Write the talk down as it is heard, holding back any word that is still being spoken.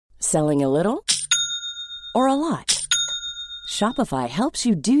Selling a little or a lot? Shopify helps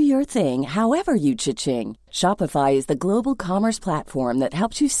you do your thing however you cha-ching. Shopify is the global commerce platform that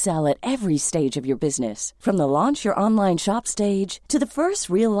helps you sell at every stage of your business. From the launch your online shop stage to the first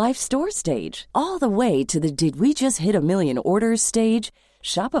real-life store stage, all the way to the did we just hit a million orders stage.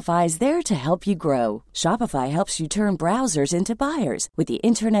 Shopify is there to help you grow. Shopify helps you turn browsers into buyers with the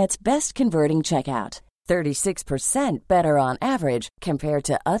internet's best converting checkout. 36% better on average compared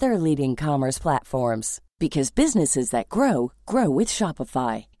to other leading commerce platforms. Because businesses that grow, grow with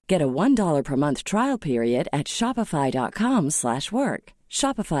Shopify. Get a $1 per month trial period at shopify.com/work.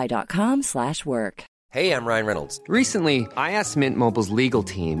 Shopify.com/work. Hey, I'm Ryan Reynolds. Recently, I asked Mint Mobile's legal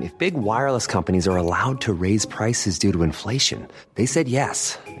team if big wireless companies are allowed to raise prices due to inflation. They said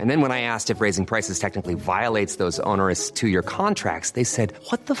yes. And then when I asked if raising prices technically violates those onerous two-year contracts, they said,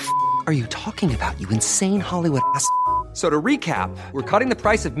 "What the f*** are you talking about, you insane Hollywood ass?" So to recap, we're cutting the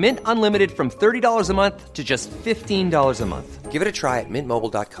price of Mint Unlimited from $30 a month to just $15 a month. Give it a try at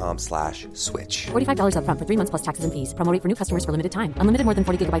mintmobile.com/switch. $45 up front for 3 months plus taxes and fees. Promo rate for new customers for limited time. Unlimited more than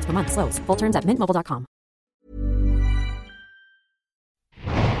 40 gigabytes per month. Slows full terms at mintmobile.com.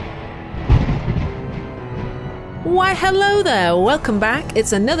 Why, hello there. Welcome back.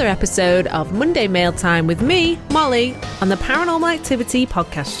 It's another episode of Monday Mail Time with me, Molly, on the Paranormal Activity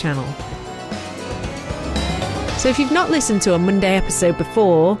podcast channel. So if you've not listened to a Monday episode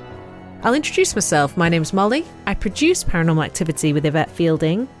before, I'll introduce myself. My name's Molly. I produce Paranormal Activity with Yvette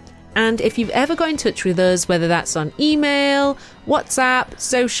Fielding. And if you've ever got in touch with us, whether that's on email, WhatsApp,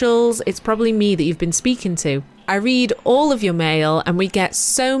 socials, it's probably me that you've been speaking to. I read all of your mail and we get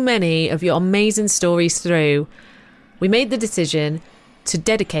so many of your amazing stories through. We made the decision to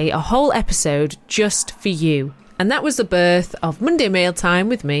dedicate a whole episode just for you. And that was the birth of Monday Mail Time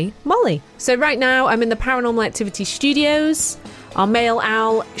with me, Molly. So right now I'm in the Paranormal Activity studios. Our mail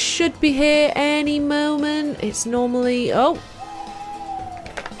owl should be here any moment. It's normally... Oh.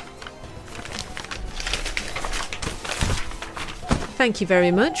 Thank you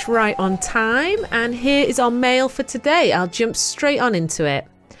very much. Right on time. And here is our mail for today. I'll jump straight on into it.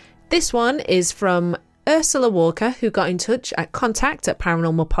 This one is from Ursula Walker, who got in touch at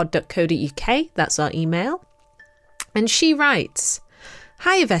contact@paranormalpod.co.uk. That's our email. And she writes,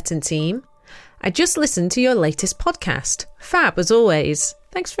 "Hi Yvette and team. I just listened to your latest podcast. Fab as always.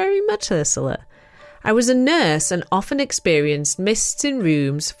 Thanks very much, Ursula. I was a nurse and often experienced mists in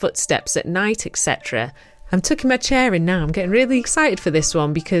rooms, footsteps at night, etc. I'm tucking my chair in now. I'm getting really excited for this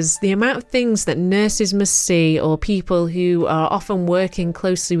one because the amount of things that nurses must see, or people who are often working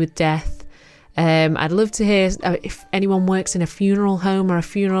closely with death. I'd love to hear if anyone works in a funeral home or a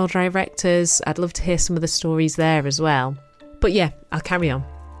funeral directors. I'd love to hear some of the stories there as well. But yeah, I'll carry on.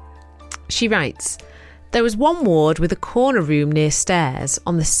 She writes, there was one ward with a corner room near stairs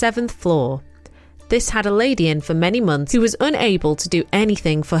on the 7th floor. This had a lady in for many months who was unable to do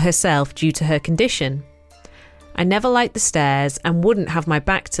anything for herself due to her condition. I never liked the stairs and wouldn't have my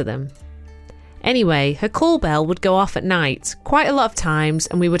back to them. Anyway, her call bell would go off at night, quite a lot of times,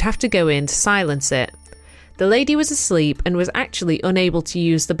 and we would have to go in to silence it. The lady was asleep and was actually unable to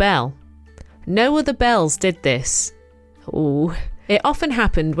use the bell. No other bells did this. Ooh. It often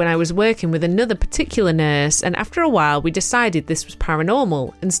happened when I was working with another particular nurse, and after a while we decided this was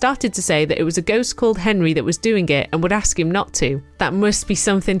paranormal and started to say that it was a ghost called Henry that was doing it and would ask him not to. That must be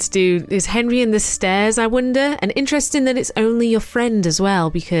something to do... Is Henry in the stairs, I wonder? And interesting that it's only your friend as well,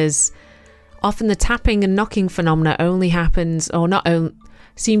 because... often the tapping and knocking phenomena only happens, or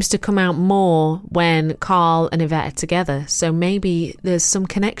seems to come out more when Carl and Yvette are together. So maybe there's some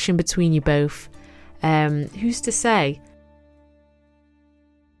connection between you both. Who's to say?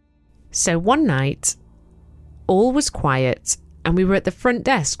 So one night, all was quiet and we were at the front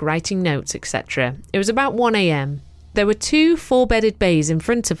desk writing notes, etc. It was about 1 a.m. There were 2 4-bedded bays in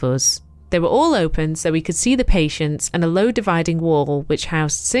front of us. They were all open so we could see the patients, and a low dividing wall which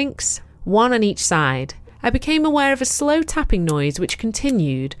housed sinks, one on each side. I became aware of a slow tapping noise which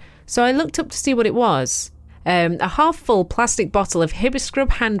continued, so I looked up to see what it was. A half-full plastic bottle of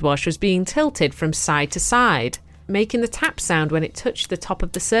Hibiscrub hand wash was being tilted from side to side, making the tap sound when it touched the top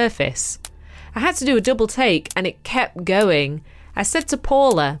of the surface. I had to do a double take and it kept going. I said to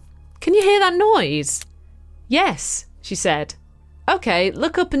Paula, "Can you hear that noise?" "Yes," she said. "Okay,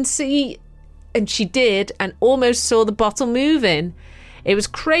 look up and see." And she did, and almost saw the bottle moving. It was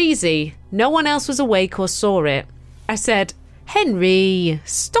crazy. No one else was awake or saw it. I said, "Henry,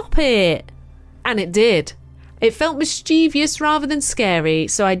 stop it." And it did. It felt mischievous rather than scary,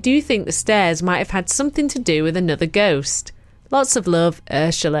 so I do think the stairs might have had something to do with another ghost. Lots of love,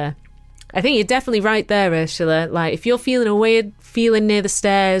 Ursula. I think you're definitely right there, Ursula. Like, if you're feeling a weird feeling near the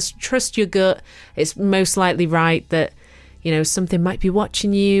stairs, trust your gut. It's most likely right that, you know, something might be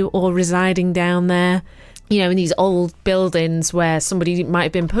watching you or residing down there. You know, in these old buildings where somebody might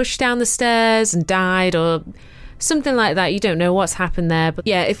have been pushed down the stairs and died or something like that. You don't know what's happened there. But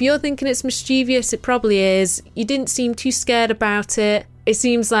yeah, if you're thinking it's mischievous, it probably is. You didn't seem too scared about it. It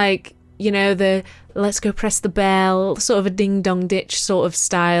seems like, you know, the let's go press the bell, sort of a ding-dong ditch sort of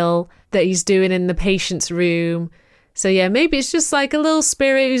style that he's doing in the patient's room. So yeah, maybe it's just like a little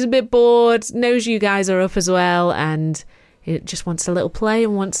spirit who's a bit bored, knows you guys are up as well, and it just wants a little play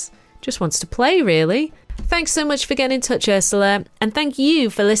and just wants to play, really. Thanks so much for getting in touch, Ursula, and thank you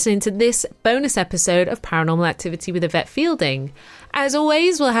for listening to this bonus episode of Paranormal Activity with Yvette Fielding. As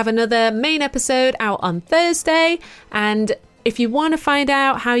always, we'll have another main episode out on Thursday, and if you want to find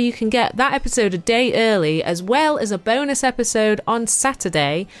out how you can get that episode a day early, as well as a bonus episode on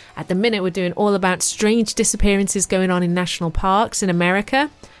Saturday, at the minute we're doing all about strange disappearances going on in national parks in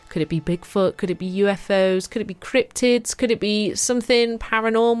America. Could it be Bigfoot? Could it be UFOs? Could it be cryptids? Could it be something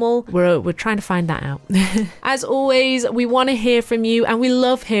paranormal? We're trying to find that out. As always, we want to hear from you, and we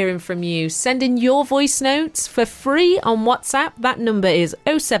love hearing from you. Send in your voice notes for free on WhatsApp. That number is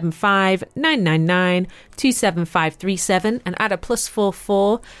 075 999 27537, and add a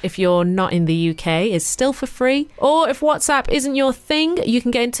 +44 if you're not in the UK, is still for free. Or if WhatsApp isn't your thing, you can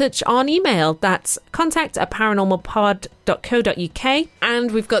get in touch on email. That's contact@paranormalpod.co.uk.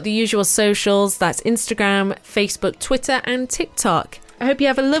 And we've got the usual socials. That's Instagram, Facebook, Twitter, and TikTok. I hope you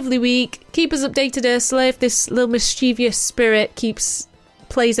have a lovely week. Keep us updated, Ursula, if this little mischievous spirit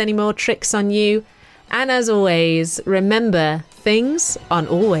plays any more tricks on you. And as always, remember, things aren't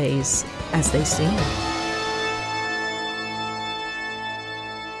always as they seem.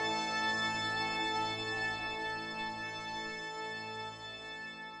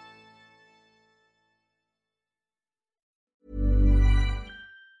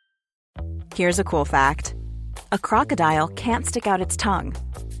 Here's a cool fact. A crocodile can't stick out its tongue.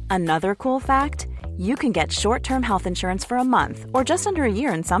 Another cool fact, you can get short-term health insurance for a month or just under a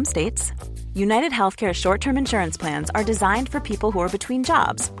year in some states. United Healthcare short-term insurance plans are designed for people who are between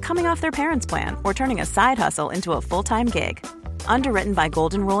jobs, coming off their parents' plan, or turning a side hustle into a full-time gig. Underwritten by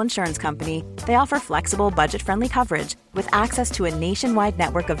Golden Rule Insurance Company, they offer flexible, budget-friendly coverage with access to a nationwide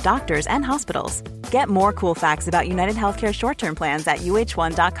network of doctors and hospitals. Get more cool facts about United Healthcare short-term plans at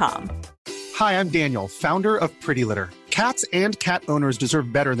uh1.com. Hi, I'm Daniel, founder of Pretty Litter. Cats and cat owners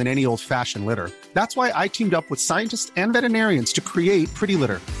deserve better than any old-fashioned litter. That's why I teamed up with scientists and veterinarians to create Pretty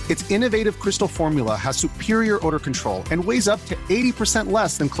Litter. Its innovative crystal formula has superior odor control and weighs up to 80%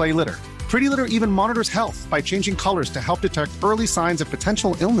 less than clay litter. Pretty Litter even monitors health by changing colors to help detect early signs of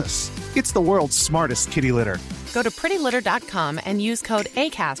potential illness. It's the world's smartest kitty litter. Go to prettylitter.com and use code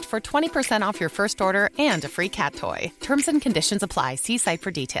ACAST for 20% off your first order and a free cat toy. Terms and conditions apply. See site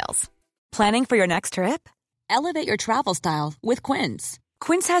for details. Planning for your next trip? Elevate your travel style with Quince.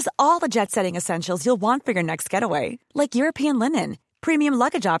 Quince has all the jet-setting essentials you'll want for your next getaway, like European linen, premium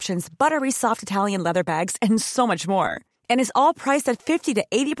luggage options, buttery soft Italian leather bags, and so much more. And is all priced at 50 to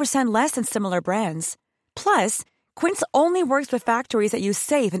 80% less than similar brands. Plus, Quince only works with factories that use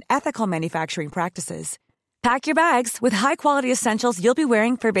safe and ethical manufacturing practices. Pack your bags with high-quality essentials you'll be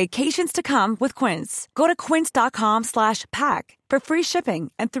wearing for vacations to come with Quince. Go to quince.com/pack for free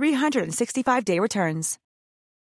shipping and 365-day returns.